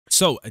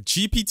So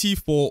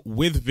GPT-4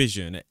 with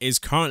vision is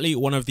currently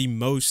one of the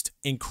most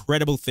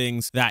incredible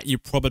things that you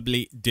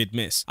probably did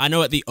miss. I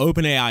know at the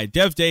OpenAI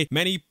Dev Day,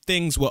 many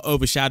things were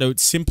overshadowed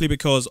simply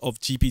because of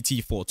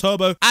GPT-4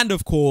 Turbo. And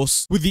of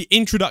course, with the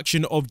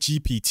introduction of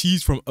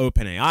GPTs from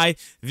OpenAI,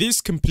 this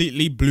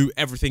completely blew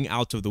everything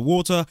out of the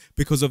water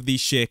because of the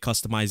sheer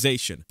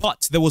customization.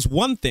 But there was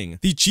one thing,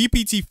 the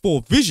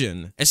GPT-4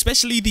 vision,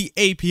 especially the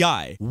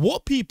API,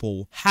 what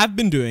people have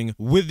been doing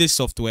with this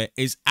software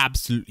is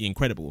absolutely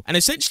incredible. And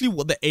essentially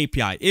what the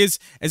API is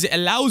it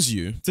allows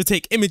you to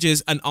take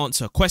images and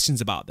answer questions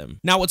about them.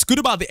 Now, what's good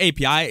about the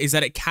API is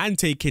that it can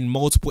take in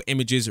multiple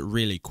images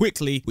really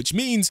quickly, which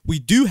means we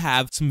do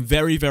have some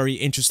very, very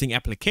interesting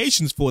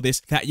applications for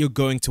this that you're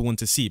going to want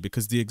to see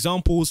because the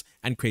examples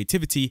and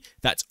creativity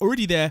that's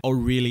already there are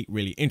really,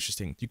 really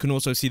interesting. You can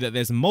also see that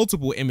there's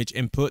multiple image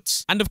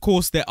inputs. And of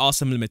course, there are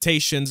some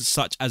limitations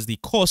such as the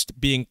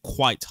cost being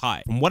quite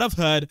high. From what I've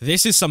heard,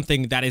 this is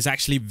something that is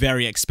actually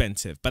very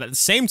expensive. But at the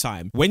same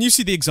time, when you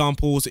see the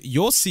examples,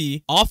 you'll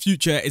see our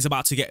future is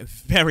about to get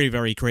very,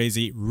 very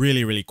crazy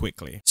really, really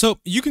quickly. So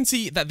you can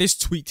see that this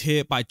tweet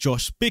here by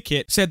Josh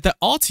Bickett said that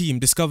our team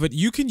discovered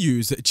you can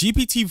use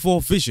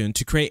GPT-4 vision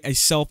to create a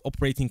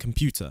self-operating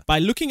computer. By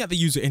looking at the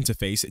user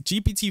interface,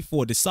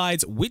 GPT-4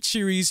 decides which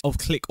series of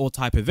click or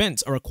type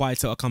events are required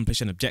to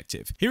accomplish an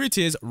objective. Here it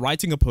is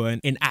writing a poem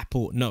in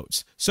Apple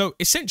Notes. So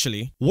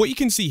essentially, what you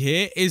can see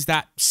here is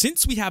that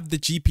since we have the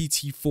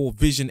GPT-4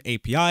 vision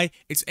API,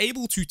 it's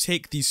able to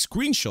take these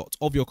screenshots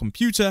of your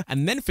computer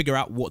and then figure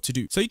out what to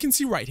do. So you can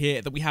see right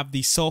here that we have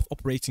the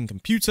self-operating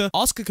computer,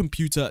 ask a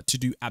computer to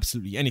do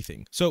absolutely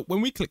anything. So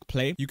when we click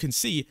play, you can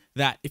see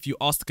that if you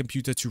ask the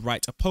computer to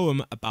write a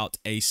poem about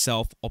a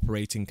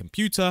self-operating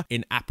computer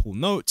in Apple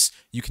Notes,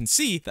 you can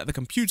see that the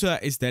computer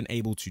is then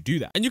able to do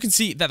that. And you can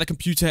see that the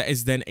computer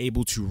is then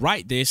able to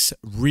write this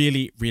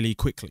really, really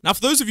quickly. Now,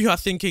 for those of you who are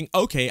thinking,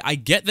 okay, I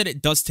get that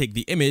it does take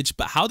the image,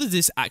 but how does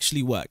this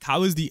actually work?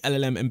 How is the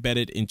LLM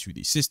embedded into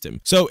the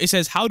system? So it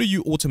says, how do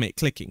you automate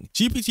clicking?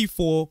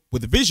 GPT-4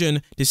 with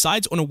vision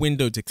decides on a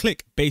window to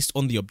click based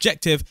on the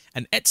objective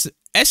and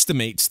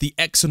estimates the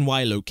X and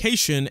Y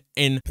location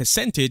in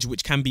percentage,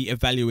 which can be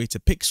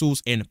evaluated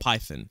pixels in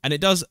Python. And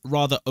it does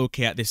rather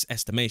okay at this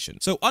estimation.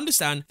 So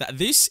understand that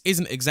this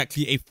isn't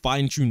exactly a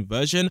fine-tuned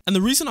version. And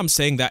the reason I'm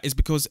saying that is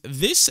because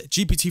this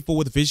GPT-4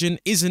 with vision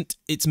isn't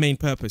its main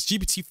purpose.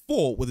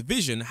 GPT-4 with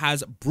vision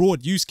has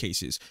broad use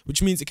cases,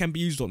 which means it can be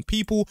used on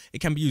people,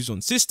 it can be used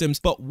on systems.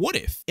 But what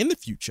if in the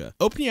future,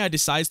 OpenAI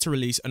decides to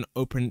release an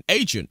open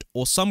agent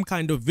or some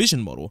kind of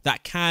vision model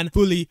that can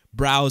fully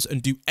browse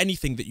and do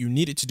anything that you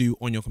need it to do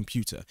on your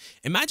computer?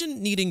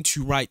 Imagine needing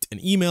to write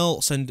an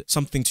email, send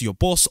something to your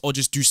boss, or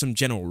just do some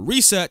general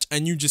research,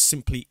 and you just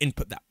simply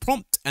input that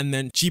prompt, and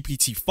then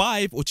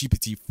GPT-5 or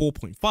GPT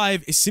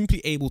 4.5 is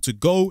simply able to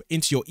go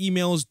into your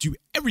emails, do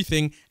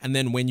everything, and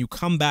then when you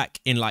come back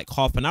in like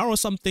half an hour or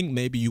something,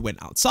 maybe you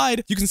went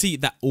outside, you can see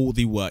that all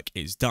the work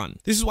is done.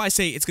 This is why I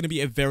say it's going to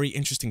be a very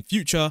interesting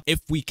future if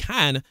we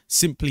can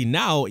simply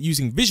now,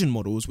 using vision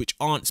models which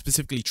aren't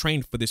specifically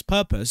trained for this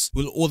purpose,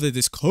 will order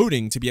this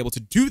coding to be able to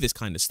do this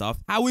kind of stuff.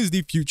 How is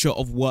the future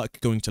of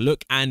work going to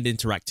look and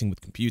interacting with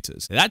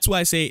computers? That's why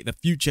I say the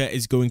future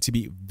is going to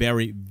be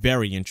very,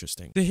 very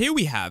interesting. So here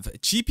we have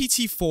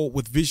GPT-4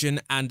 with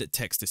vision and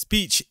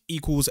text-to-speech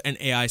equals an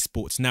AI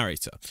sports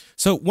narrator.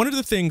 So one of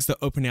the things that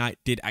OpenAI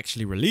did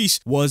actually release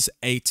was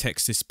a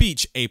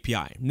text-to-speech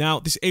API. Now,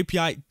 this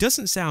API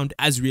doesn't sound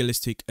as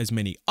realistic as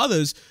many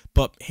others,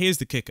 but here's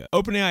the kicker.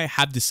 OpenAI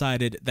have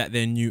decided that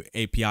their new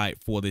API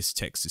for this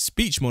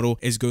text-to-speech model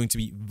is going to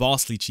be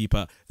vastly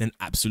cheaper than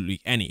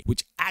absolutely any,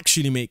 which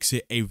actually makes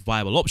it a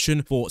viable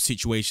option for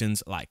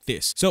situations like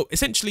this. So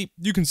essentially,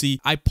 you can see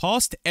I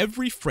passed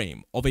every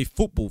frame of a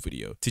football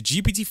video to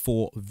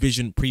GPT-4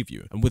 Vision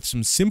Preview, and with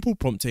some simple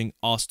prompting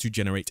asked to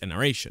generate a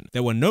narration.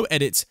 There were no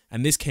edits,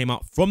 and this came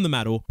out from the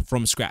model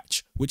from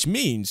scratch, which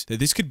means that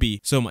this could be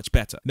so much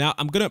better. Now,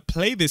 I'm gonna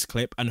play this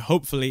clip, and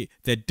hopefully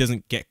that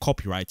doesn't get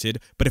copyrighted,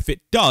 but if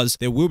it does,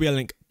 there will be a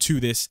link to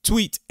this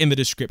tweet in the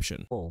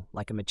description. All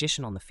like a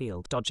magician on the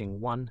field, dodging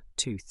 1,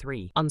 2,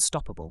 3,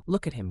 unstoppable.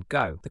 Look at him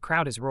go. The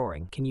crowd is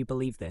roaring. Can you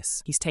believe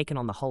this? He's taken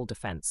on the whole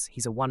defense.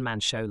 He's a one-man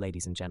show,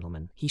 ladies and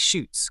gentlemen. He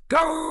shoots.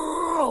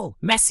 Goal!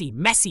 Messi,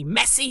 Messi,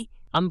 Messi!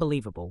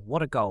 Unbelievable.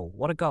 What a goal.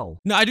 What a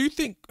goal. Now, I do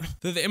think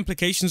that the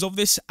implications of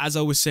this, as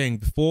I was saying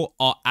before,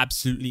 are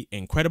absolutely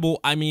incredible.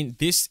 I mean,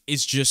 this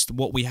is just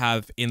what we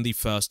have in the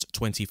first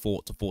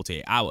 24 to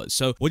 48 hours.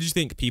 So what do you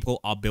think people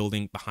are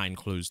building behind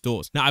closed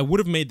doors? Now, I would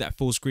have made that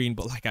full screen,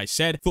 but like I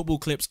said, football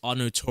clips are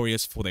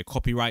notorious for their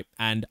copyright,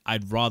 and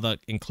I'd rather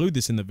include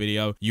this in the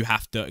video. You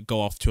have to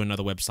go off to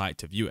another website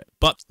to view it.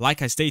 But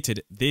like I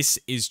stated, this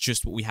is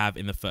just what we have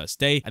in the first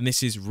day, and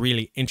this is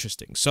really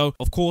interesting. So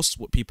of course,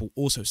 what people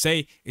also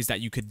say is that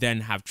that you could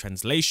then have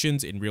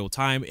translations in real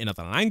time in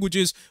other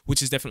languages,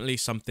 which is definitely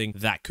something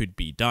that could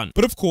be done.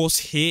 But of course,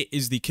 here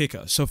is the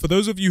kicker. So for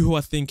those of you who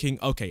are thinking,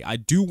 okay, I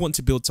do want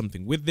to build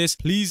something with this,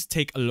 please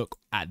take a look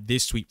at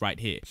this tweet right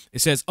here.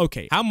 It says,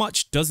 okay, how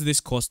much does this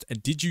cost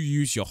and did you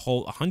use your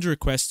whole 100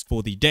 requests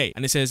for the day?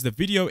 And it says the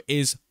video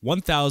is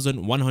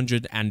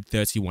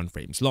 1,131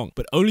 frames long,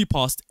 but only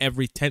passed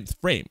every 10th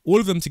frame.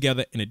 All of them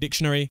together in a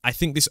dictionary. I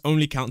think this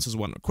only counts as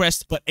one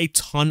request, but a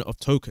ton of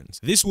tokens.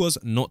 This was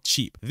not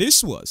cheap.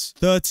 This was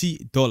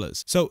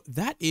 $30. So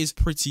that is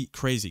pretty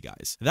crazy,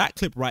 guys. That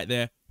clip right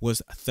there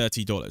was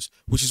 $30,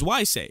 which is why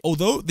I say,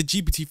 although the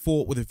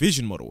GPT-4 with a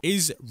vision model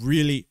is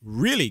really,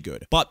 really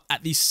good, but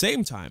at the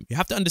same time, you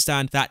have to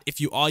understand that if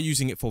you are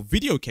using it for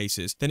video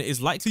cases, then it is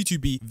likely to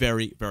be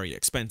very, very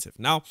expensive.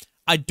 Now,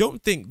 I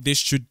don't think this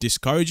should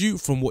discourage you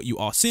from what you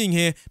are seeing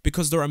here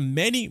because there are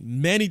many,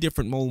 many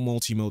different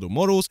multimodal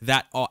models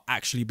that are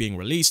actually being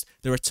released.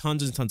 There are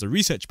tons and tons of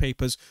research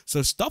papers.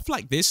 So stuff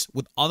like this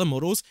with other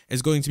models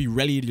is going to be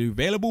readily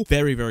available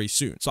very, very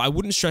soon. So I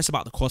wouldn't stress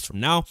about the cost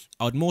from now.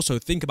 I would more so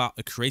think about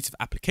a creative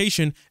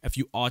application if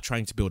you are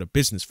trying to build a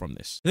business from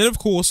this. Then of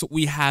course,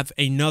 we have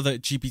another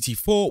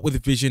GPT-4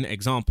 with vision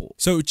example.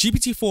 So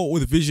GPT-4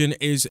 with vision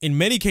is in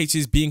many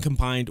cases being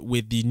combined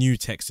with the new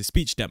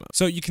text-to-speech demo.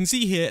 So you can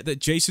see here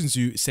that Jason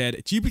Zhu said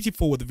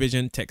GPT-4 with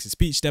vision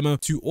text-to-speech demo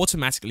to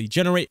automatically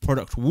generate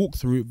product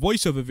walkthrough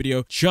voiceover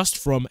video just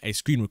from a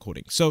screen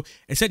recording. So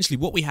essentially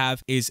what we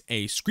have is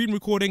a screen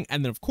recording,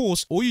 and then of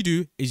course all you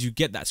do is you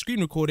get that screen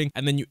recording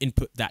and then you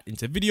input that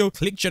into video,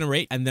 click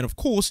generate, and then of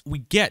course we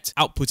get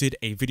outputted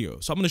a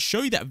video. So I'm going to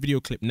show you that video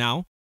clip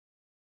now.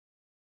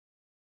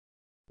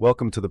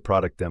 Welcome to the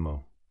product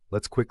demo.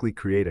 Let's quickly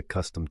create a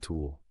custom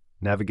tool.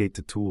 Navigate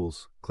to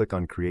Tools, click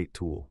on Create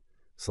Tool.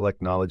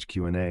 Select Knowledge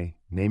Q&A,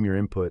 name your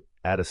input,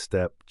 add a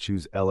step,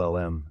 choose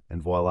LLM,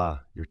 and voila,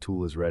 your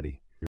tool is ready.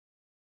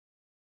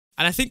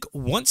 And I think,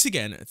 once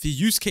again, the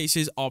use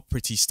cases are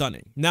pretty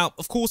stunning. Now,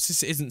 of course,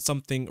 this isn't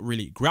something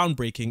really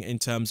groundbreaking in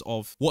terms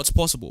of what's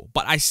possible,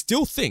 but I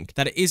still think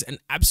that it is an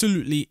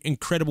absolutely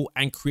incredible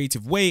and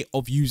creative way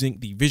of using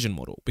the vision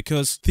model,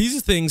 because these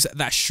are things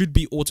that should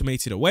be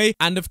automated away.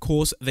 And of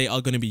course, they are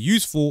going to be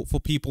useful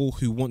for people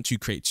who want to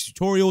create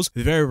tutorials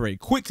very, very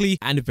quickly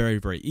and very,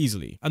 very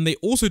easily. And they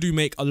also do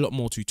make a lot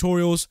more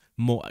tutorials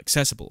more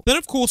accessible. Then,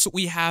 of course,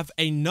 we have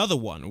another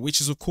one,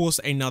 which is, of course,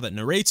 another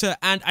narrator.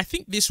 And I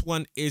think this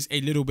one is a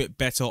little bit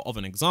better of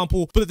an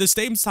example, but at the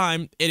same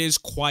time, it is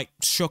quite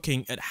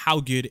shocking at how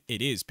good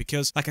it is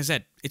because, like I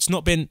said, it's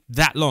not been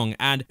that long,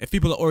 and if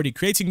people are already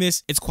creating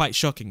this, it's quite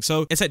shocking.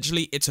 So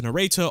essentially, it's a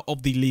narrator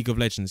of the League of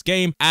Legends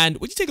game, and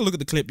when you take a look at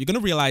the clip, you're going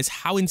to realize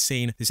how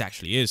insane this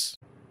actually is.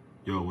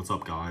 Yo, what's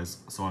up guys?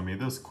 So I made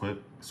this quick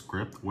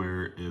script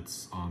where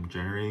it's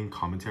generating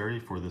commentary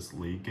for this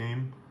League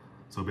game.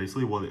 So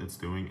basically what it's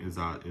doing is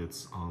that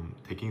it's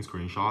taking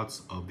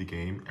screenshots of the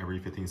game every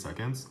 15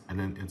 seconds, and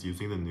then it's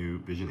using the new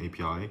Vision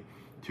API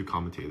to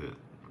commentate it.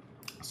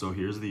 So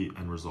here's the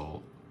end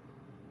result.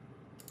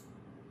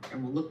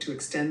 And will look to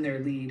extend their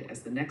lead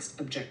as the next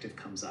objective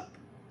comes up.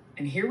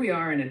 And here we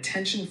are in a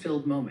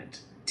tension-filled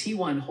moment.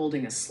 T1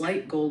 holding a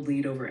slight gold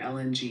lead over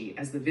LNG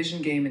as the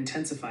Vision game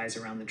intensifies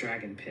around the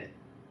Dragon Pit.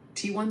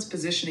 T1's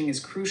positioning is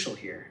crucial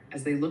here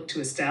as they look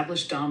to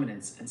establish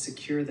dominance and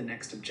secure the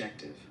next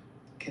objective.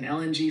 Can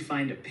LNG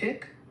find a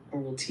pick, or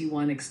will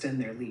T1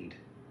 extend their lead?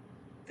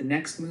 The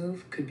next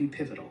move could be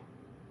pivotal.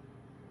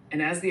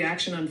 And as the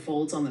action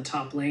unfolds on the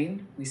top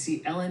lane, we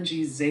see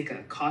LNG's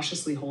Zeka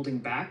cautiously holding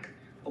back,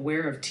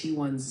 aware of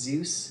T1's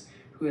Zeus,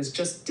 who has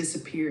just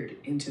disappeared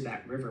into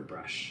that river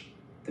brush.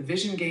 The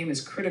Vision game is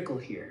critical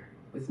here,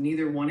 with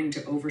neither wanting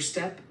to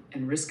overstep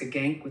and risk a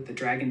gank with the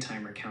Dragon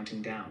Timer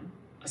counting down.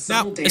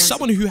 Now, as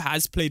someone who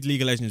has played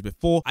League of Legends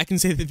before, I can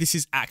say that this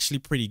is actually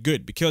pretty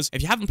good because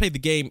if you haven't played the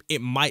game, it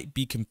might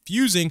be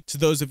confusing to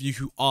those of you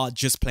who are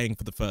just playing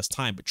for the first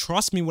time. But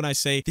trust me when I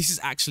say this is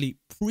actually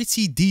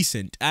pretty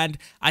decent, and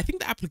I think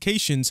the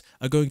applications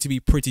are going to be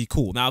pretty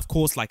cool. Now, of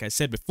course, like I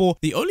said before,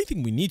 the only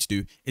thing we need to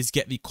do is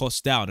get the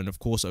cost down. And of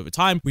course, over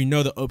time, we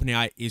know that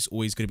OpenAI is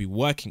always going to be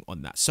working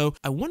on that. So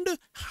I wonder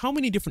how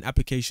many different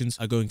applications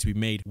are going to be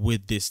made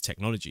with this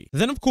technology.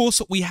 Then, of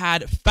course, we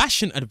had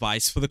fashion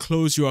advice for the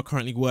clothes you are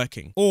currently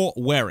working or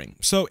wearing.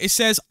 So it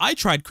says, I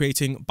tried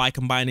creating by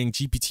combining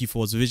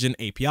GPT-4's Vision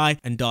API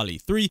and DALL-E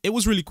 3. It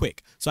was really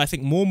quick. So I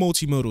think more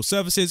multimodal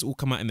services will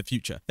come out in the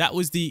future. That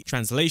was the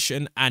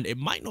translation, and it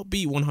might not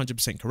be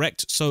 100%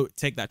 correct. So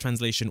take that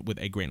translation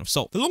with a grain of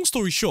salt. The long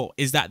story short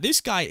is that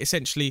this guy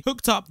essentially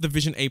hooked up the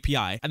Vision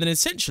API, and then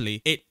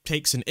essentially it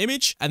takes an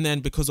image, and then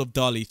because of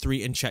DALL-E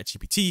 3 and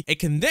ChatGPT, it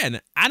can then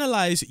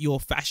analyze your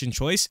fashion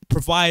choice,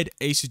 provide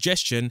a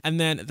suggestion, and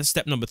then the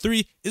step number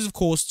 3 is of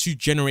course to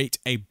generate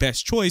a best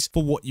best choice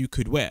for what you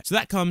could wear. So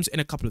that comes in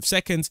a couple of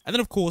seconds. And then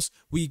of course,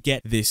 we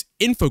get this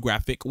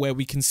infographic where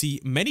we can see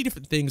many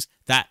different things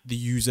that the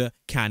user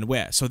can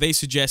wear. So they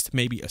suggest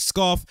maybe a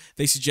scarf,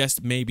 they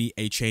suggest maybe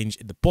a change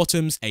in the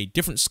bottoms, a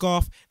different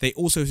scarf. They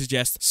also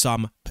suggest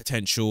some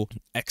potential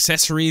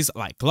accessories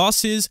like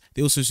glasses.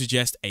 They also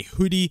suggest a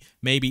hoodie,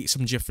 maybe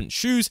some different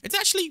shoes. It's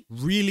actually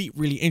really,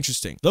 really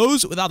interesting.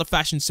 Those without a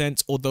fashion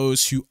sense or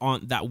those who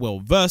aren't that well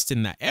versed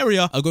in that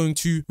area are going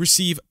to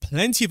receive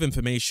plenty of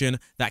information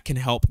that can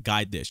help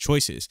guide their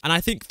choices. And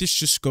I think this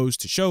just goes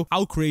to show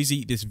how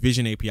crazy this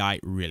Vision API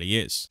really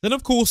is. Then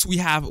of course we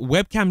have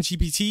Webcam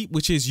GPT,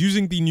 which is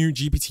using the new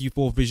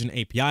GPT-4 Vision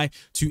API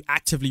to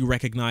actively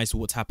recognize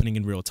what's happening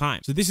in real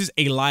time. So this is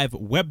a live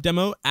web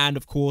demo, and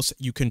of course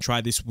you can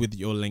try this with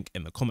your link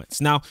in the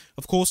comments. Now,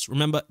 of course,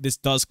 remember this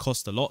does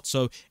cost a lot.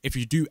 So if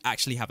you do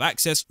actually have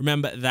access,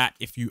 remember that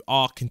if you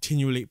are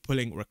continually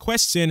pulling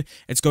requests in,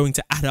 it's going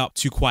to add up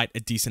to quite a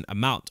decent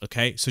amount.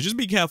 Okay, so just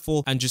be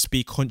careful and just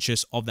be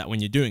conscious of that when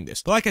you're doing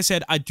this. But like I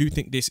said, I do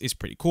think this is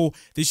pretty cool.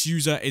 This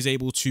user is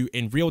able to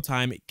in real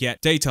time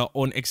get data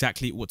on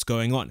exactly what's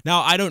going on.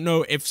 Now, I don't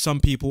know if some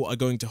people are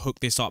going to hook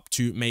this up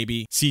to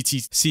maybe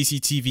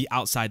CCTV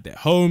outside their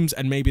homes,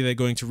 and maybe they're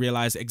going to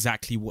realize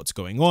exactly what's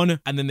going on,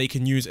 and then they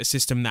can use a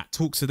system that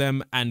talks to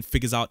them and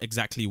figures out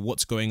exactly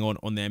what's going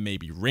on their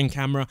maybe Ring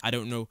camera. I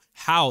don't know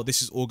how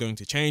this is all going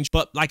to change,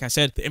 but like I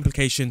said, the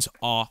implications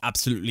are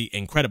absolutely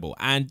incredible,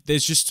 and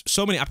there's just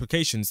so many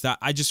applications that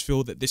I just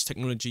feel that this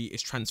technology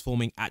is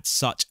transforming at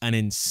such an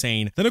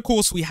insane. Then of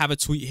course we have a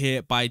tweet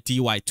here by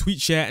DY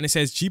TweetShare, and it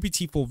says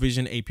GPT-4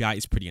 Vision API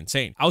is pretty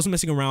insane. I was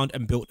messing around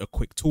and built a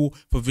quick tool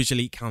for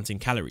visually counting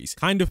calories.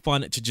 Kind of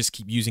fun to just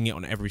keep using it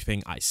on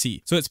everything I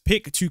see. So it's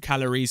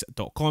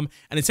pick2calories.com,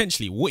 and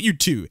essentially what you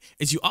do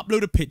is you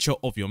upload a picture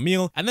of your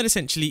meal, and then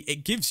essentially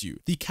it gives you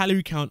the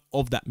calorie count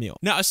of that meal.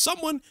 Now, as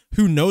someone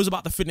who knows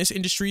about the fitness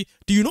industry,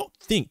 do you not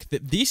think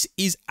that this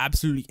is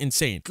absolutely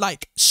insane?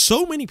 Like,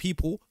 so many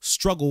people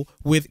struggle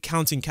with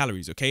counting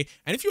calories, okay?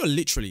 And if you are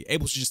literally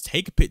able to just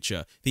take a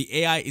picture,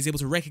 the AI is able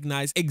to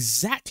recognize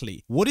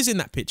exactly what is in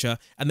that picture,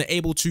 and they're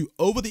able to,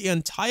 over the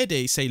entire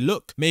day, say,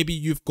 look, maybe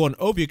you've gone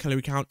over your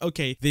calorie count.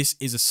 Okay, this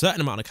is a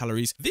certain amount of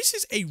calories. This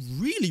is a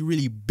really,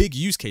 really big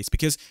use case,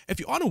 because if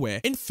you're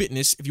unaware, in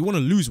fitness, if you want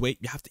to lose weight,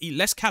 you have to eat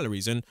less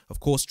calories. And of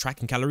course,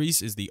 tracking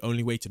calories is the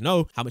only way to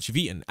know how much you've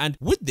eaten. And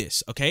with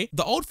this, okay,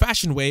 the old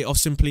fashioned way of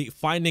simply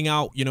finding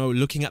out, you know,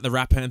 looking at the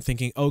wrapper and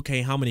thinking,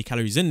 okay, how many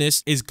calories in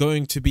this is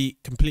going to be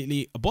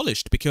completely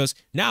abolished, because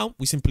now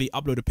we simply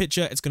upload a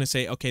picture. It's going to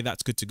say, okay,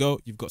 that's good to go.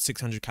 You've got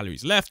 600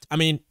 calories left. I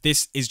mean,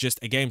 this is just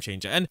a game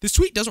changer. And this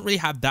tweet doesn't really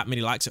have that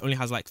many likes. It only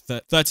has like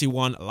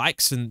 31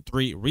 likes and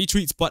 3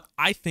 retweets, but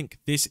I think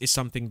this is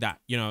something that,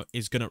 you know,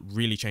 is going to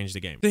really change the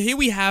game. So here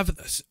we have,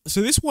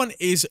 so this one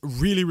is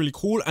really, really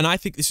cool. And I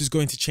think this is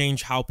going to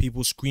change how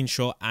people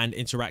screenshot and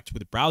interact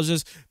with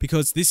browsers,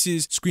 because this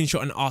is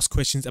screenshot and ask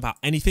questions about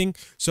anything.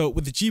 So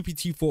with the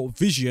GPT-4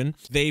 Vision,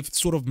 they've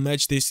sort of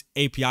merged this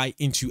API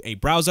into a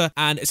browser.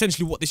 And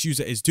essentially what this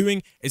user is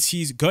doing is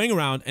he's going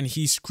around and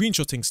he's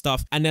screenshotting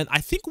stuff. And then I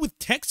think with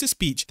text to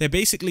speech, they're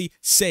basically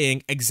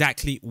saying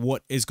exactly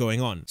what is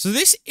going on. So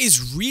this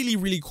is really,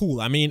 really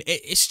cool. I mean,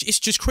 it's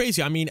just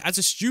crazy. I mean, as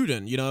a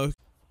student, you know.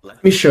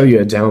 Let me show you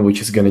a demo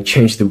which is going to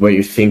change the way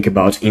you think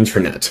about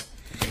internet.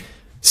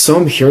 So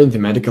I'm here on the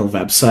medical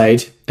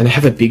website and I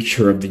have a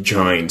picture of the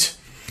joint.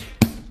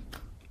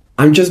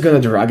 I'm just going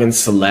to drag and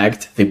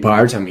select the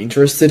part I'm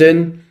interested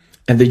in,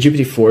 and the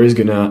GPT-4 is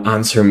going to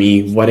answer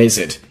me, what is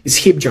it? It's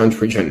hip joint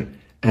region.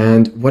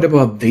 And what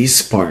about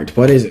this part?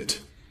 What is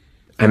it?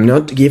 I'm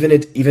not giving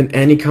it even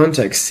any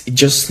context. It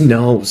just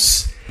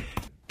knows.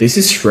 This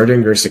is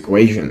Schrödinger's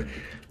equation.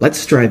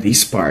 Let's try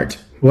this part.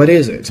 What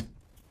is it?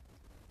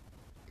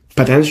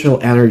 Potential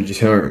energy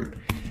term.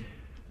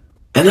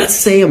 And let's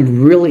say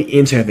I'm really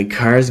into the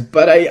cars,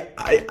 but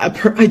I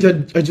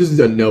just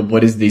don't know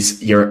what is this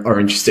here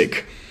orange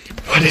stick.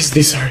 What is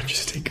this orange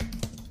stick?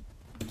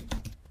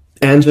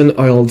 Engine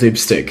oil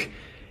dipstick.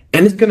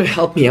 And it's gonna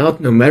help me out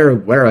no matter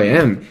where I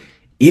am.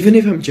 Even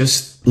if I'm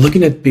just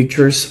looking at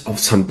pictures of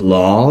some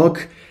blog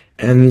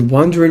and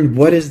wondering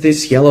what is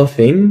this yellow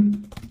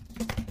thing?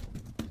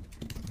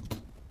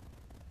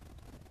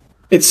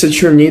 It's a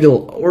churn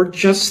needle, or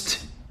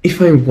just if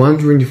I'm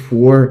wondering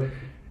for,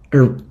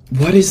 or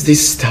what is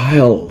this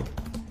style?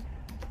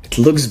 It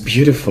looks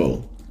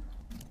beautiful.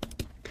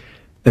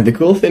 And the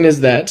cool thing is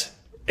that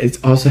it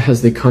also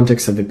has the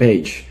context of the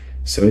page.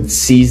 So it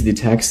sees the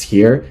text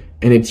here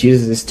and it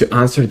uses this to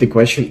answer the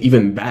question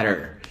even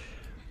better.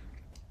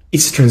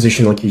 It's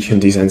transitional kitchen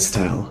design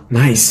style.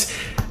 Nice.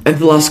 And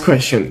the last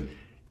question.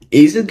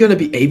 Is it gonna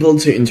be able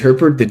to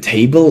interpret the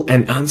table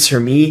and answer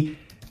me,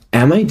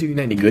 am I doing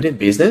any good in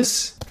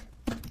business?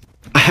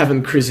 I have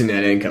increased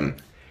net income.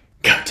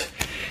 Good.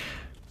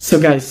 So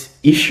guys,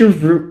 if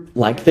you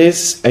like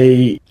this,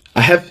 I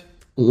have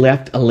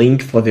left a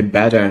link for the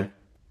beta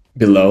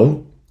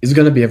below. It's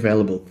gonna be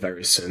available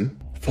very soon.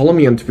 Follow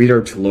me on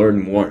Twitter to learn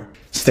more.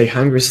 Stay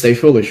hungry, stay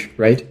foolish,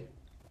 right?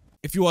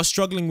 if you are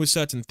struggling with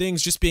certain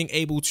things, just being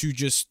able to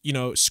just, you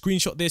know,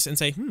 screenshot this and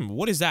say,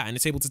 what is that? And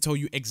it's able to tell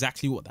you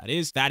exactly what that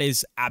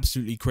is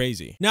absolutely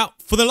crazy. Now,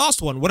 for the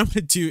last one, what I'm going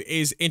to do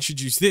is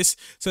introduce this.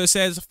 So it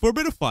says, for a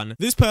bit of fun,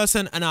 this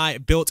person and I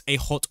built a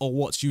hot or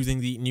what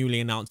using the newly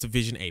announced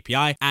Vision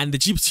API, and the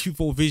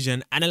GPT-4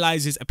 Vision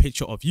analyzes a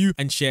picture of you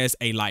and shares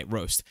a light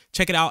roast.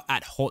 Check it out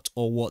at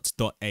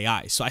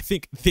hotorwhat.ai. So I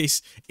think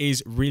this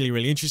is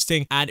really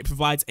interesting, and it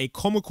provides a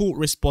comical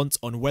response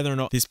on whether or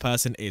not this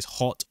person is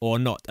hot or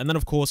not. And then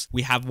of course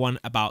we have one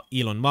about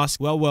Elon Musk.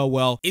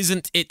 Well,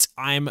 isn't it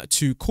I'm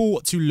too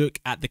cool to look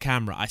at the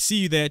camera? I see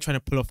you there trying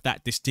to pull off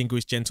that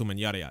distinguished gentleman,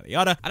 yada yada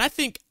yada. And I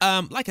think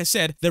like I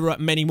said, there are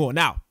many more.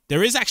 Now,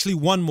 there is actually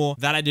one more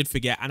that I did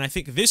forget, and I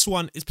think this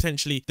one is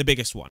potentially the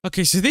biggest one.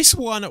 Okay, so this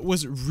one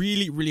was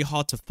really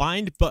hard to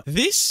find, but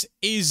this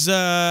is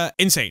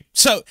insane.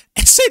 So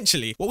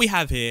essentially, what we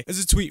have here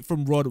is a tweet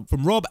from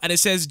Rob, and it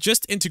says,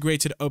 just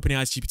integrated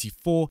OpenAI's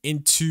GPT-4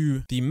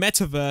 into the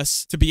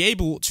metaverse to be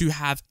able to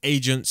have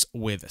agents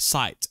with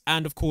sight.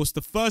 And of course,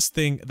 the first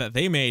thing that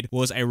they made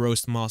was a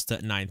Roastmaster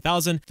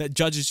 9000 that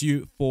judges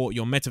you for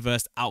your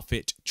metaverse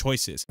outfit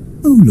choices.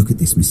 Oh, look at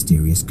this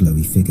mysterious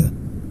glowy figure.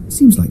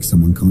 Seems like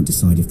someone can't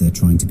decide if they're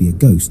trying to be a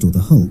ghost or the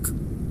Hulk.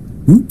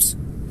 Whoops,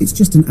 it's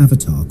just an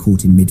avatar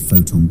caught in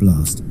mid-photon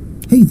blast.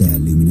 Hey there,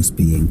 luminous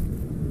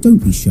being.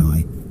 Don't be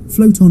shy.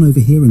 Float on over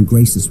here and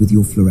grace us with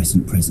your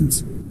fluorescent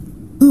presence.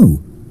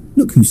 Oh,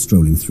 look who's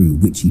strolling through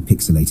witchy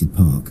pixelated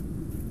park.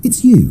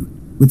 It's you,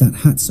 with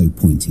that hat so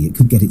pointy it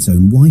could get its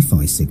own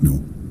Wi-Fi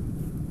signal.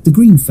 The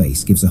green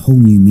face gives a whole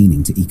new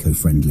meaning to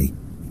eco-friendly.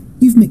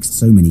 You've mixed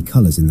so many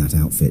colours in that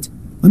outfit.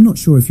 I'm not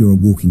sure if you're a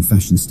walking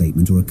fashion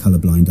statement or a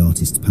colourblind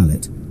artist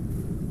palette.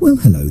 Well,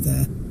 hello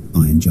there,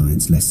 Iron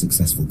Giant's less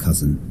successful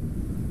cousin.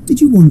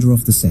 Did you wander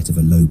off the set of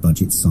a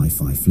low-budget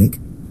sci-fi flick?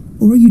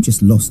 Or are you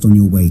just lost on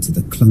your way to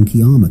the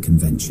clunky armour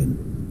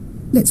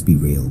convention? Let's be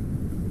real.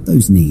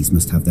 Those knees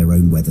must have their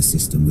own weather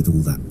system with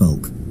all that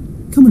bulk.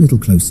 Come a little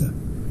closer.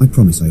 I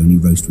promise I only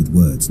roast with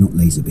words, not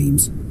laser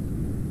beams.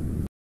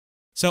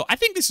 So I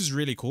think this is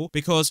really cool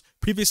because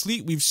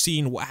previously we've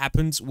seen what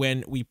happens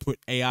when we put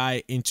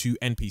AI into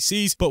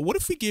NPCs. But what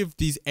if we give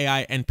these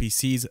AI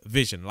NPCs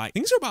vision? Like,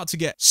 things are about to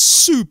get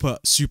super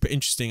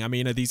interesting. I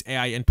mean, are these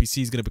AI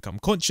NPCs going to become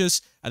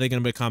conscious? Are they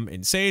going to become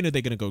insane? Are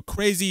they going to go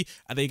crazy?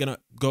 Are they going to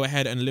go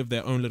ahead and live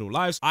their own little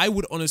lives? I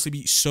would honestly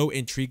be so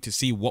intrigued to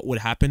see what would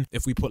happen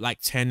if we put like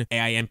 10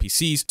 AI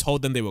NPCs,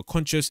 told them they were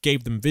conscious,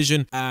 gave them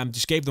vision,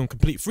 just gave them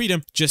complete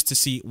freedom just to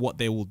see what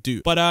they will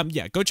do. But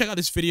yeah, go check out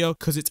this video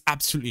because it's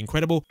absolutely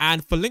incredible.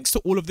 And for links to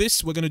all of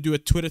this, we're going to do a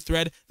Twitter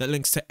thread that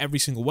links to every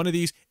single one of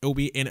these. It will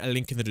be in a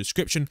link in the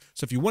description.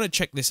 So if you want to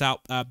check this out,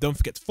 don't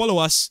forget to follow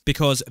us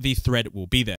because the thread will be there.